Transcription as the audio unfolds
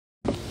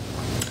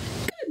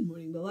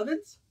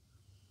beloveds.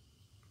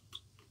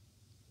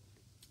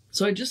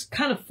 So I just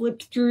kind of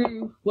flipped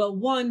through. Well,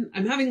 one,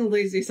 I'm having a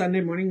lazy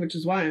Sunday morning, which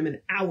is why I'm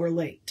an hour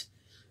late.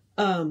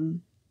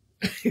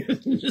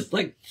 Just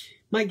like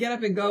my get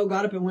up and go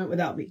got up and went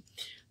without me,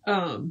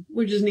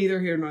 which is neither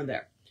here nor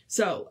there.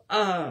 So,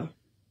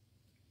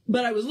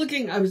 but I was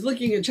looking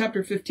at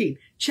chapter 15.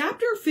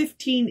 Chapter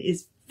 15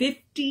 is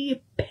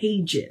 50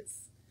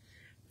 pages.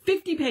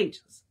 50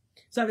 pages.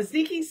 So I have a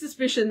sneaking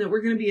suspicion that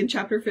we're going to be in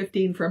chapter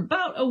 15 for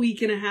about a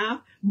week and a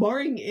half,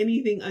 barring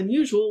anything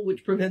unusual,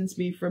 which prevents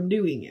me from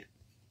doing it.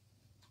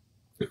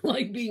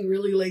 Like being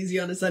really lazy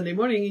on a Sunday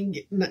morning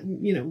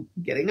and,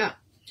 getting up.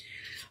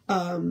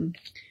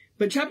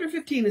 But chapter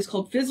 15 is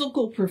called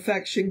Physical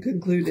Perfection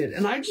Concluded.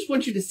 And I just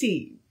want you to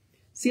see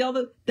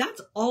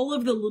that's all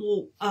of the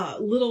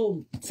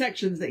little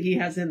sections that he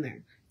has in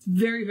there. It's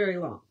very, very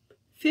long.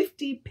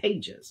 50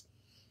 pages.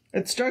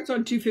 It starts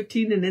on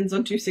 215 and ends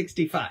on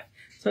 265.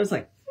 So I was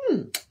like,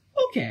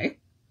 okay.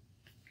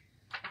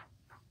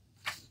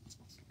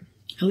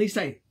 At least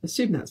I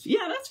assume that's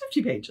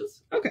 50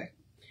 pages. Okay.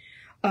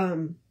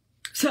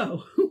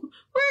 So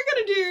we're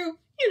going to do,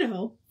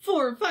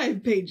 4 or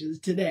 5 pages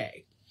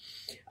today.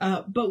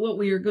 But what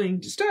we are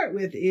going to start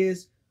with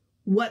is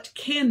what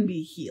can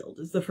be healed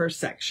is the first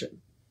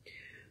section.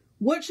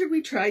 What should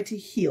we try to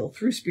heal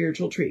through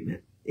spiritual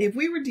treatment? If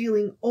we were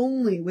dealing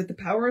only with the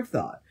power of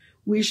thought,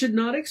 we should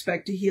not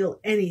expect to heal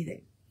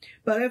anything.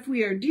 But if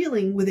we are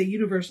dealing with a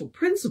universal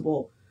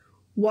principle,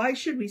 why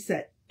should we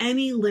set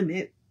any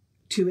limit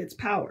to its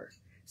power?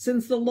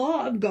 Since the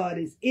law of God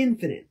is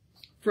infinite,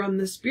 from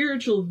the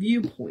spiritual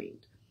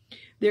viewpoint,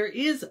 there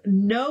is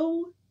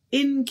no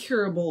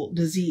incurable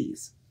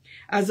disease,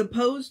 as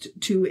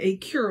opposed to a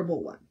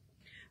curable one.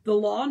 The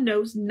law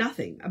knows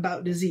nothing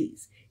about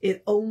disease.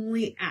 It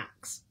only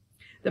acts.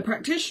 The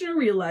practitioner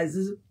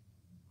realizes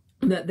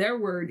that their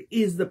word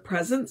is the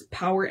presence,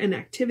 power, and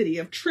activity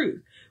of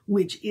truth,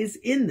 which is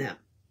in them,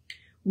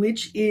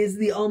 which is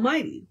the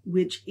Almighty,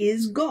 which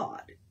is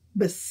God,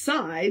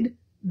 beside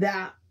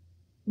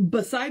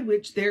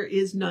which there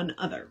is none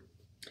other,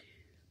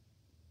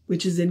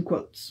 which is in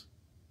quotes.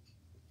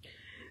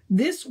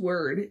 This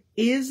word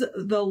is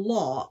the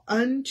law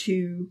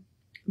unto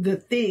the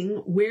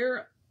thing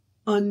whereunto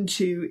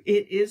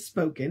it is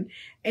spoken,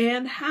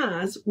 and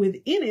has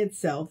within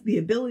itself the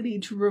ability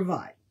to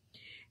provide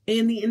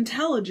and the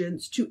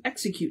intelligence to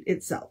execute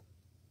itself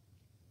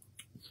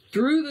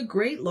through the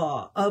great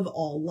law of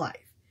all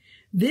life.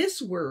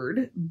 This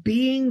word,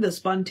 being the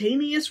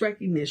spontaneous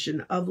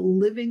recognition of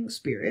living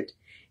spirit,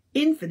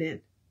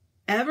 infinite,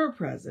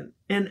 ever-present,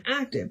 and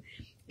active,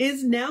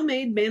 is now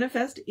made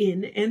manifest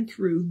in and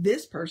through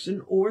this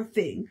person or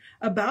thing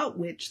about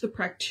which the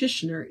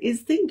practitioner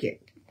is thinking.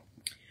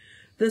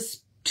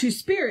 To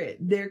spirit,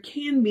 there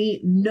can be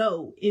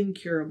no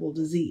incurable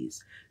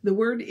disease. The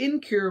word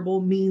incurable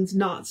means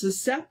not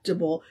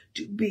susceptible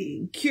to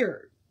being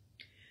cured.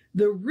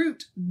 The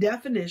root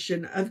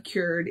definition of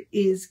cured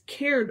is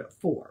cared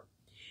for.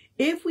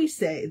 If we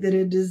say that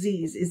a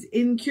disease is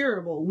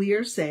incurable, we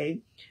are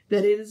saying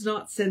that it is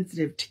not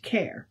sensitive to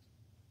care.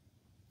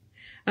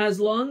 As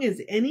long as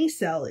any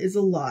cell is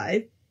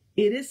alive,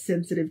 it is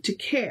sensitive to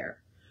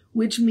care,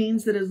 which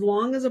means that as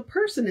long as a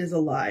person is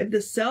alive,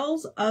 the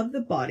cells of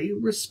the body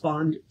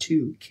respond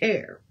to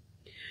care.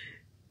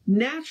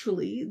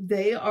 Naturally,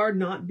 they are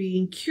not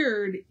being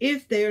cured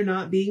if they are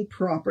not being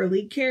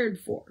properly cared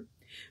for.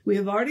 We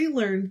have already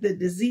learned that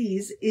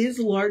disease is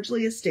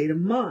largely a state of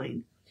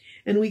mind,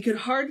 and we could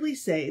hardly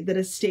say that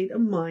a state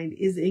of mind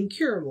is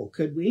incurable,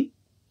 could we?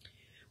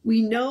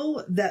 We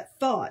know that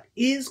thought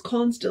is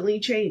constantly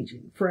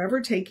changing, forever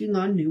taking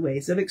on new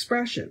ways of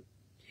expression.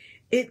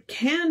 It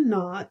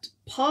cannot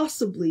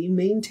possibly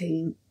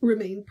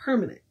remain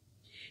permanent.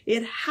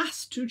 It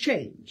has to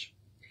change.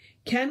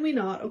 Can we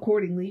not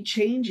accordingly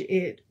change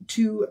it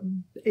to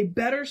a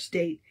better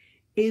state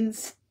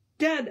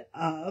instead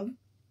of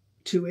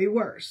to a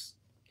worse?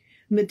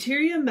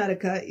 Materia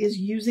Medica is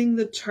using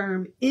the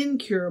term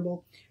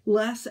incurable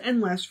less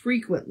and less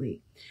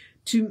frequently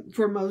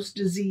for most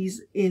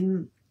disease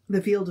in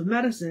the field of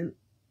medicine.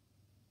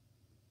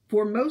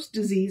 For most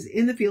disease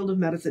in the field of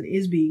medicine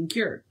is being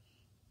cured.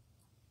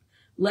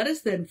 Let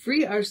us then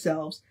free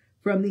ourselves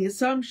from the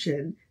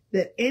assumption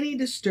that any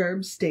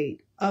disturbed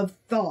state of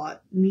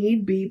thought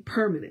need be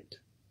permanent,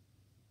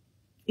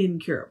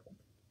 incurable.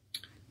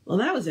 Well,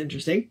 that was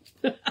interesting.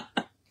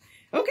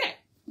 Okay.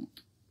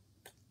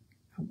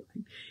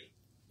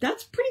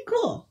 That's pretty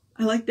cool.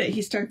 I like that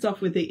he starts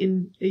off with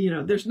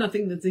there's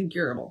nothing that's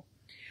incurable.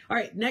 All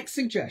right, next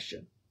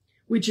suggestion,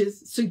 which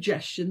is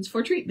suggestions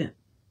for treatment.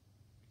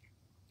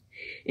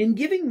 In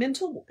giving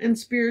mental and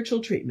spiritual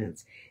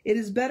treatments, it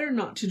is better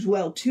not to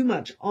dwell too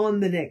much on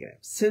the negative,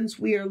 since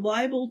we are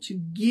liable to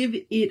give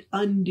it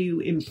undue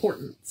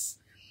importance.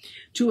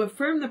 To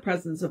affirm the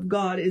presence of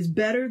God is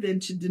better than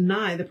to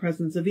deny the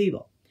presence of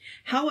evil.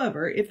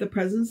 However, if the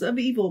presence of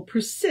evil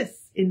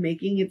persists in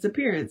making its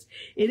appearance,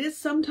 it is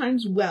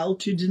sometimes well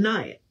to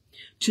deny it.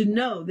 to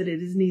know that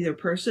it is neither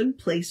person,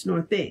 place,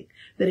 nor thing,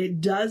 that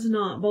it does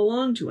not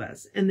belong to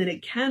us, and that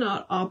it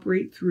cannot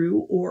operate through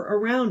or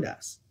around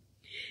us.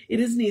 It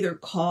is neither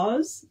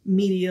cause,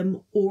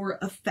 medium, or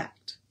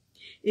effect.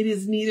 It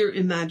is neither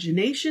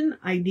imagination,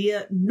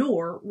 idea,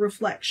 nor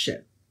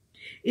reflection.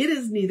 It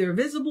is neither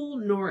visible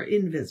nor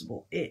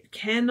invisible. It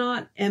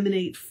cannot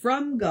emanate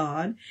from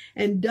God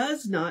and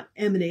does not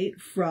emanate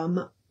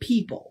from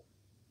people.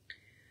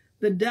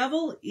 The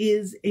devil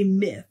is a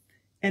myth,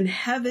 and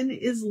heaven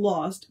is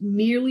lost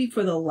merely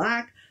for the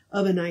lack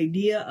of an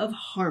idea of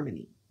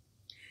harmony.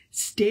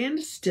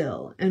 Stand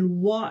still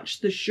and watch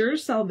the sure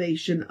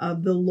salvation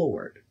of the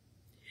Lord.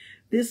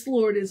 This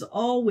Lord is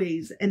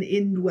always an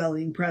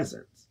indwelling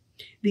presence.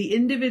 The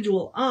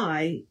individual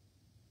I,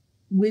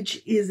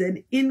 which is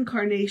an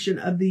incarnation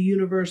of the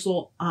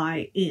universal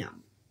I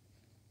am.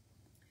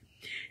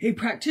 A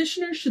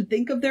practitioner should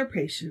think of their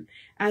patient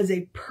as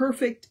a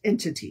perfect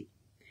entity,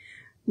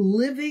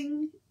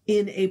 living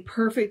in a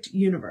perfect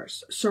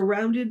universe,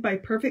 surrounded by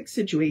perfect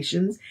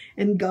situations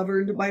and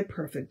governed by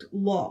perfect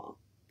law.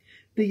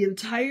 The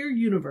entire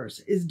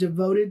universe is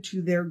devoted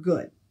to their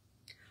good.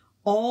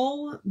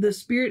 All the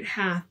Spirit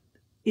hath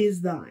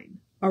is thine.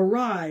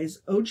 Arise,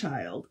 O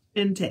child,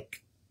 and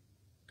take.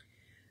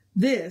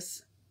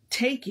 This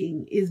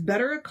taking is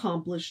better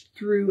accomplished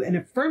through an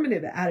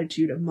affirmative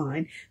attitude of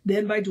mind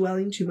than by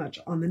dwelling too much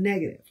on the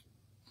negative.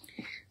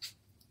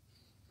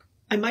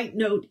 I might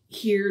note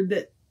here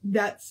that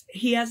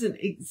he hasn't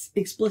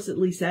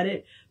explicitly said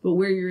it, but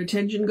where your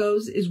attention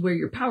goes is where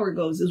your power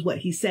goes, is what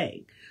he's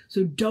saying.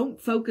 So don't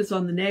focus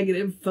on the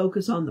negative,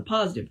 focus on the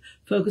positive.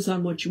 Focus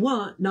on what you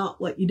want, not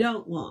what you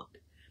don't want.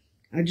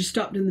 I just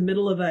stopped in the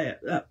middle of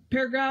a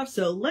paragraph,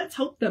 so let's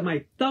hope that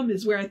my thumb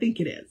is where I think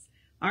it is.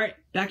 All right,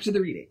 back to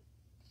the reading.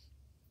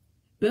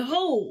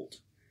 Behold,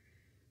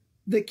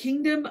 the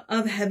kingdom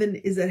of heaven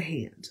is at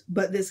hand,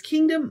 but this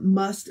kingdom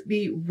must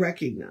be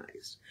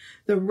recognized.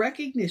 The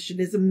recognition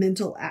is a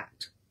mental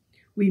act.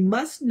 We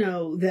must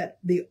know that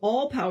the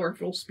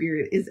all-powerful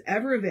Spirit is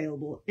ever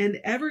available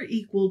and ever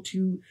equal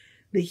to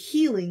the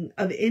healing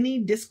of any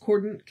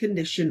discordant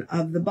condition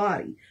of the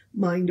body,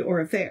 mind, or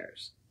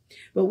affairs.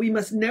 But we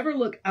must never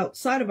look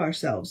outside of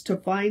ourselves to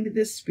find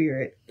this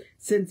Spirit,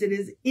 since it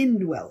is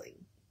indwelling.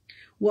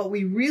 What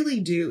we really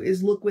do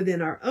is look within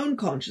our own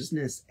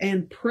consciousness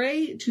and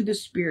pray to the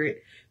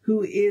Spirit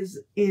who is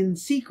in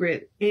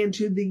secret and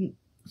to the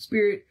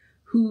Spirit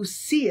who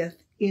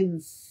seeth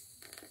in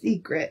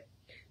secret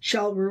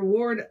shall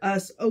reward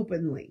us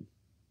openly.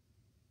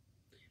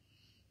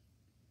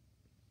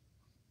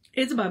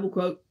 It's a Bible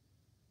quote.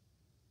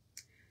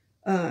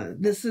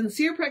 The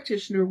sincere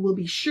practitioner will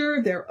be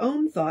sure their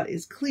own thought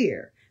is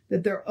clear,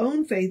 that their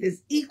own faith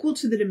is equal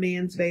to the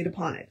demands made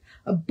upon it.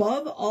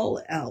 Above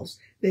all else,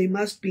 they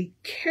must be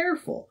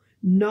careful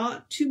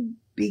not to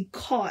be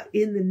caught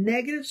in the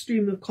negative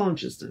stream of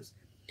consciousness.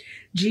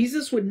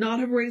 Jesus would not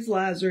have raised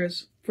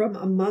Lazarus from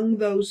among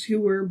those who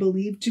were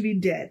believed to be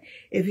dead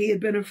if he had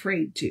been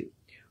afraid to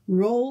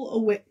roll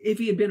away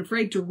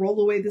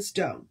the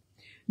stone,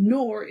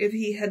 nor if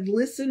he had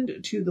listened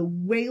to the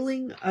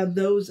wailing of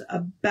those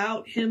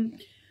about him.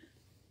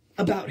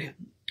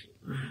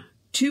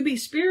 To be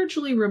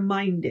spiritually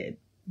minded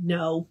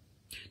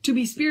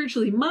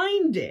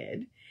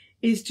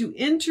is to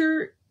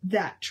enter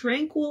that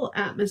tranquil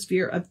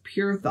atmosphere of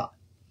pure thought,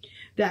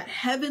 that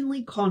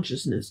heavenly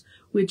consciousness,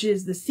 which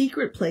is the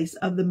secret place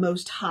of the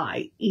Most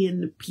High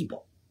in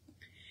people.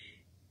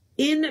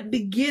 In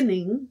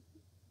beginning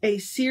a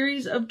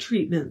series of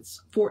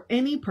treatments for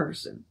any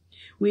person,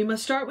 we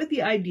must start with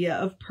the idea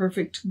of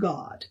perfect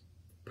God,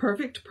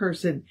 perfect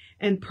person,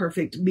 and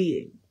perfect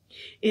being.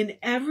 In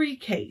every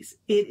case,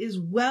 it is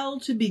well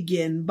to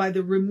begin by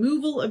the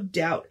removal of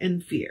doubt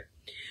and fear,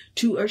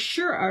 to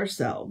assure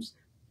ourselves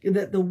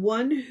that the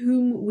one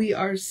whom we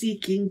are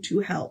seeking to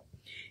help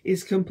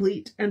is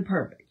complete and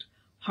perfect,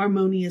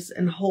 harmonious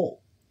and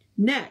whole.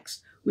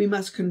 Next, we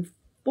must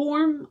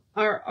conform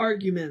our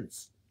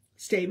arguments,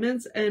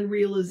 statements, and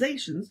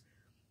realizations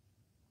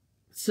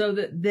so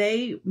that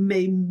they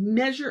may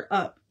measure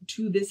up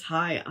to this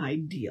high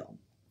ideal.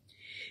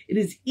 It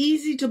is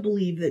easy to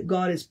believe that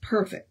God is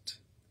perfect.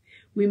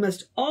 We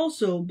must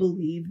also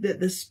believe that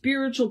the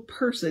spiritual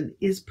person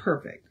is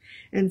perfect.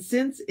 And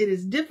since it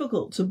is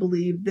difficult to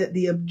believe that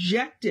the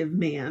objective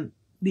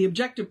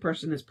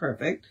person is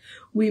perfect,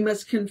 we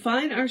must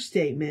confine our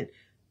statement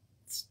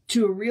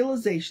to a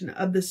realization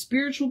of the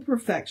spiritual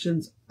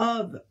perfections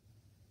of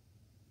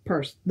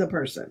the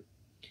person,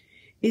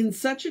 in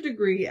such a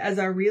degree as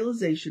our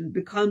realization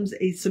becomes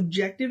a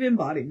subjective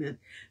embodiment,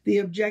 the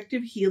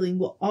objective healing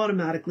will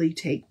automatically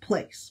take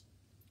place.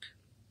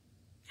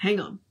 Hang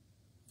on.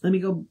 Let me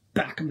go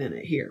back a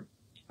minute here.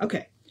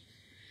 Okay.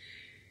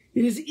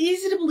 It is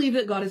easy to believe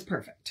that God is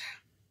perfect.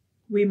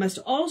 We must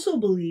also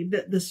believe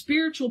that the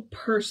spiritual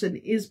person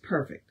is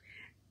perfect.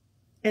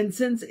 And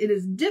since it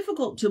is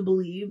difficult to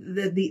believe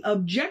that the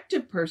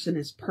objective person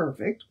is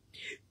perfect,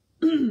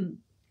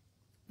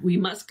 we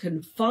must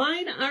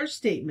confine our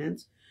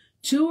statements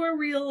to a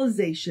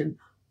realization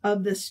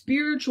of the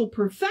spiritual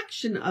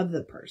perfection of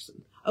the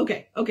person.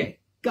 Okay,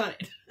 got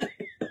it.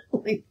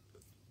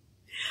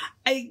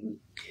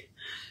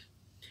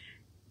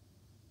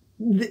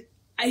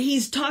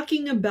 He's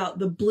talking about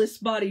the bliss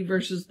body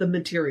versus the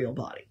material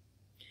body.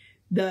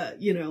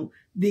 The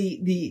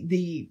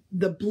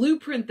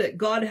blueprint that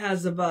God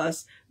has of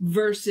us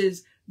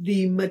versus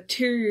the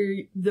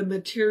material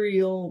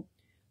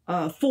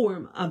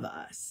form of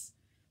us.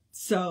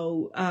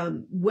 So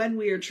when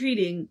we are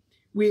treating,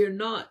 we are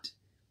not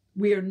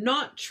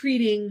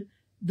treating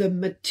the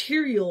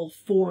material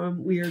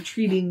form. We are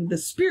treating the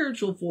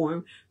spiritual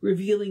form,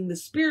 revealing the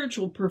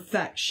spiritual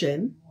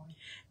perfection,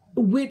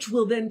 which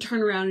will then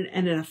turn around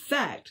and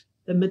affect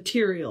the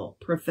material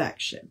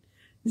perfection.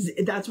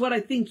 That's what I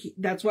think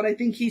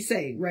he's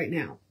saying right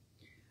now.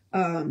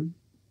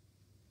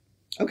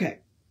 Okay.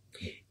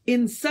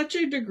 In such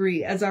a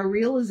degree as our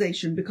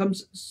realization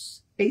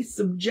becomes a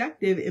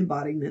subjective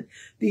embodiment,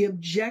 the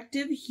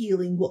objective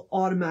healing will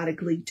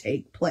automatically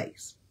take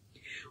place.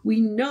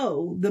 We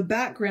know the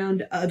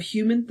background of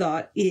human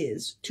thought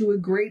is, to a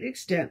great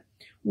extent,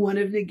 one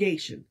of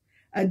negation,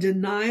 a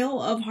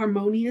denial of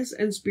harmonious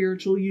and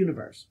spiritual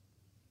universe.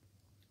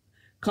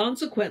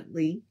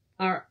 Consequently,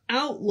 our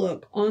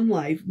outlook on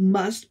life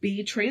must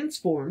be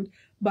transformed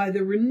by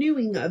the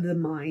renewing of the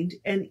mind,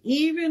 and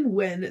even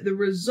when the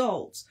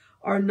results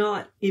are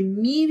not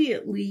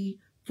immediately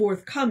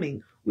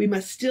forthcoming, we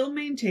must still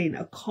maintain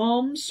a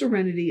calm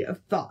serenity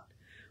of thought.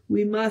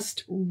 We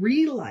must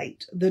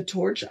relight the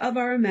torch of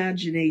our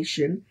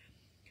imagination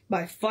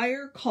by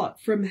fire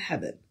caught from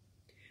heaven.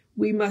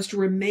 We must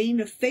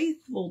remain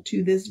faithful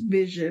to this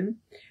vision,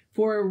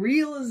 for a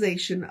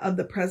realization of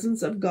the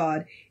presence of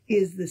God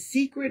is the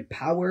secret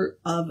power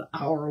of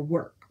our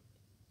work.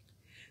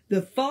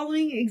 The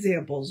following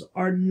examples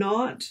are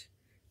not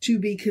to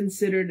be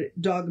considered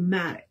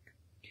dogmatic.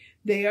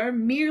 They are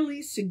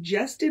merely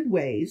suggested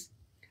ways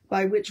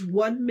by which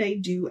one may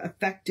do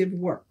effective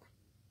work.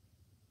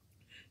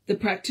 The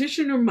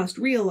practitioner must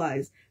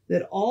realize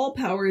that all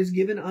power is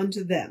given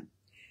unto them.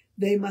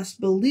 They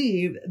must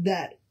believe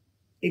that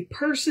a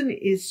person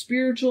is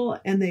spiritual,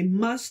 and they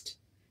must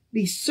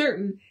be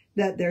certain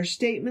that their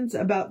statements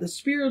about the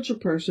spiritual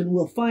person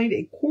will find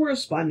a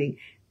corresponding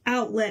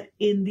outlet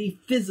in the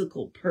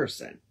physical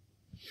person.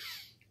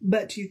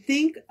 But to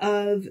think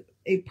of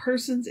a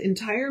person's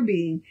entire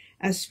being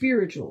as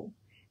spiritual,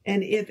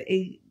 and if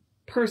a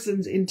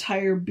person's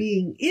entire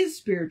being is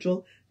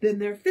spiritual, then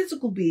their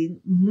physical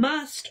being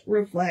must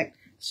reflect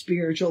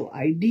spiritual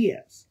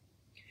ideas.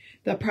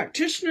 The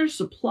practitioner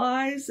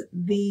supplies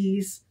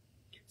these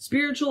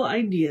spiritual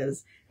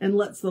ideas and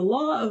lets the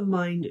law of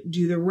mind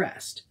do the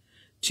rest.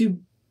 To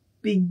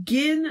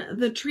begin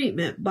the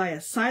treatment by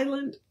a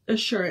silent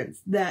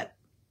assurance that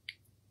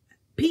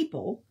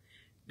people,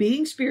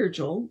 being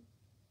spiritual,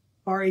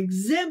 are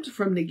exempt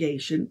from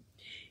negation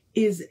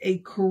is a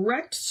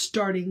correct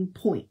starting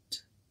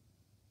point.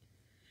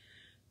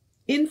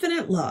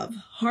 Infinite love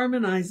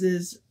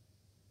harmonizes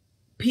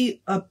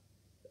a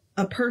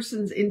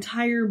person's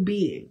entire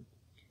being.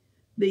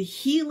 The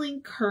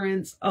healing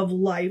currents of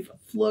life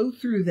flow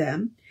through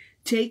them,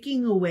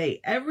 taking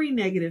away every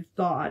negative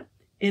thought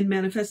and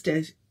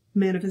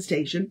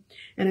manifestation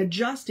and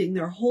adjusting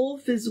their whole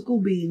physical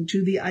being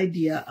to the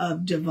idea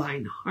of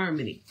divine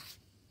harmony.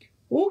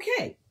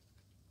 Okay,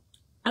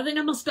 I think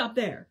I'm going to stop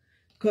there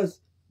because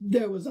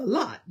there was a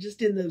lot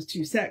just in those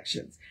two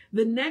sections.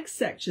 The next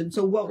section,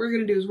 so what we're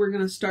going to do is we're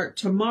going to start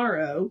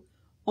tomorrow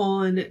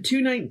on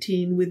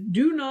 219 with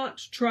do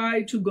not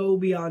try to go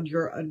beyond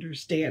your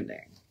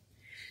understanding.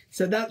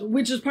 So that's,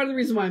 which is part of the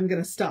reason why I'm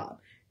going to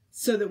stop,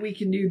 so that we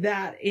can do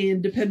that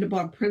and depend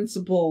upon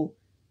principle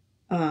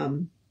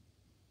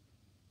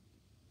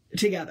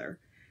together.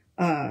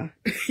 Yeah,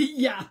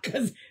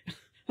 because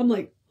I'm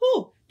like,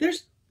 oh,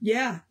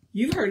 yeah,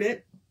 you've heard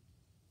it.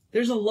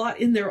 There's a lot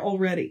in there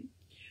already.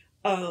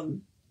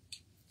 And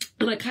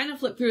I kind of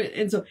flipped through it.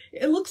 And so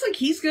it looks like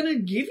he's going to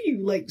give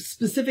you like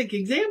specific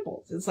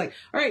examples. It's like,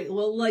 all right,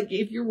 well, like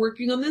if you're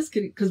working on this,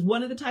 because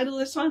one of the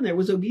titles I saw in there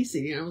was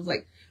obesity. And I was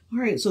like, all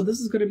right, so this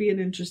is going to be an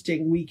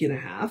interesting week and a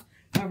half,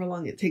 however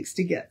long it takes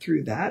to get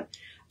through that.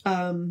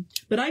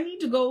 But I need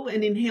to go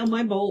and inhale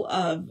my bowl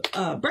of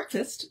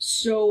breakfast.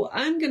 So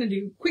I'm going to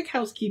do quick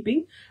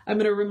housekeeping. I'm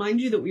going to remind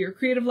you that we are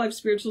Creative Life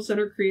Spiritual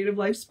Center, Creative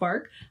Life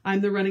Spark.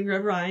 I'm the running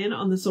Rev Ryan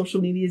on the social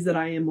medias that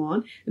I am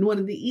on. And one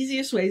of the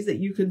easiest ways that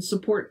you can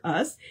support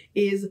us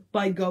is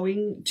by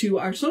going to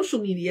our social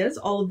medias,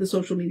 all of the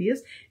social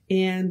medias,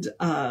 and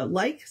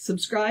like,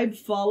 subscribe,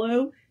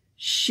 follow,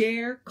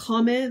 share,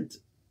 comment,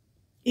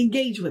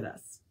 engage with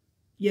us.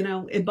 You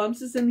know, it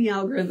bumps us in the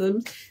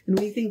algorithms, and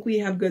we think we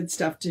have good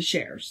stuff to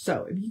share.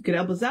 So if you could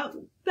help us out,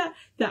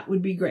 that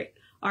would be great.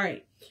 All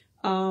right.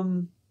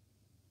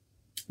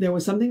 There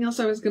was something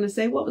else I was going to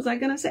say. What was I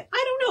going to say?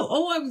 I don't know.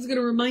 Oh, I was going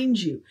to remind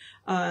you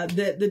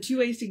that the two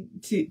ways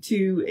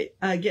to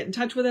get in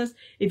touch with us.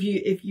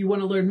 If you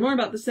want to learn more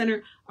about the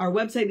center, our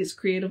website is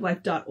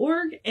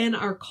creativelife.org, and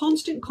our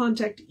constant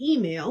contact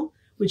email,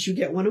 which you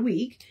get one a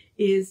week,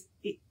 is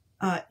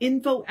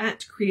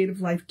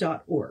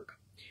info@creativelife.org.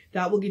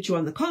 That will get you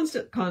on the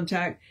constant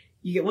contact.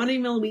 You get 1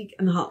 email a week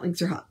and the hot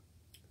links are hot.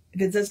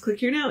 If it says click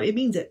here now, it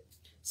means it.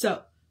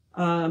 So,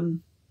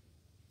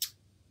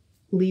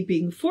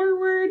 leaping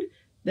forward,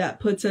 that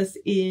puts us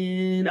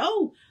in,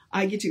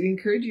 I get to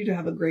encourage you to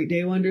have a great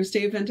day, a wondrous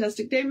day, a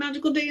fantastic day, a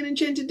magical day, an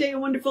enchanted day, a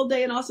wonderful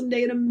day, an awesome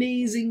day, an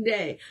amazing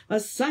day, a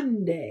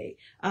Sunday,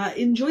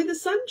 enjoy the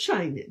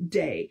sunshine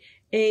day,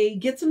 a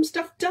get some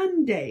stuff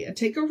done day, a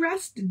take a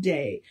rest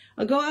day,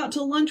 a go out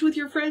to lunch with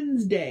your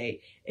friends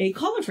day, a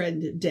call a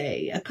friend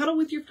day, a cuddle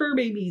with your fur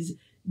babies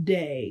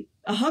day,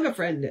 a hug a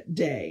friend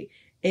day,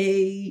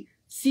 a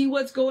see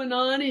what's going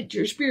on at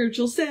your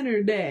spiritual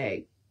center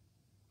day,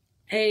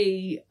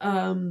 a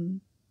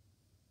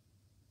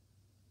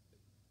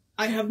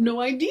I have no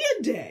idea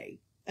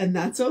day, and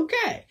that's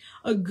okay.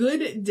 A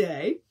good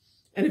day,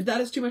 and if that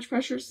is too much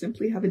pressure,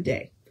 simply have a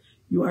day.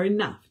 You are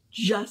enough,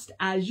 just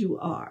as you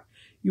are.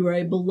 You are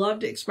a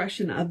beloved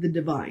expression of the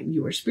divine.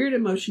 You are spirit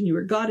in motion, you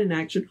are God in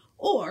action,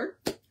 or,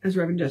 as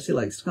Reverend Jesse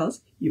likes to call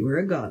us, you are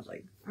a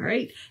godling. All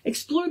right?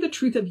 Explore the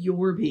truth of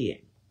your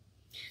being.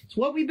 It's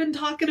what we've been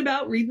talking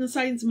about, reading the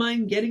science of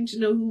mind, getting to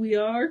know who we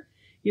are,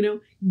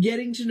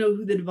 getting to know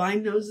who the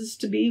divine knows us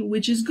to be,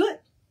 which is good.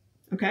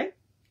 Okay?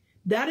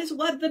 That is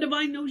what the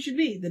divine knows you to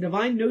be. The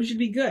divine knows you to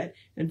be good.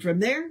 And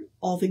from there,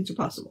 all things are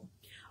possible.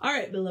 All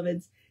right,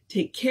 beloveds,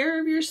 take care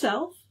of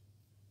yourself.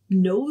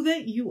 Know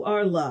that you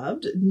are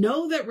loved.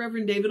 Know that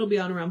Reverend David will be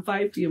on around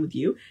 5 p.m. with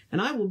you, and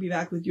I will be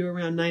back with you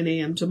around 9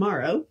 a.m.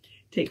 tomorrow.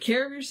 Take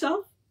care of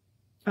yourself.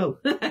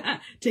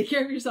 Take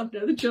care of yourself.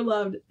 Know that you're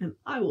loved, and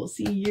I will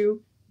see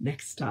you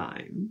next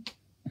time.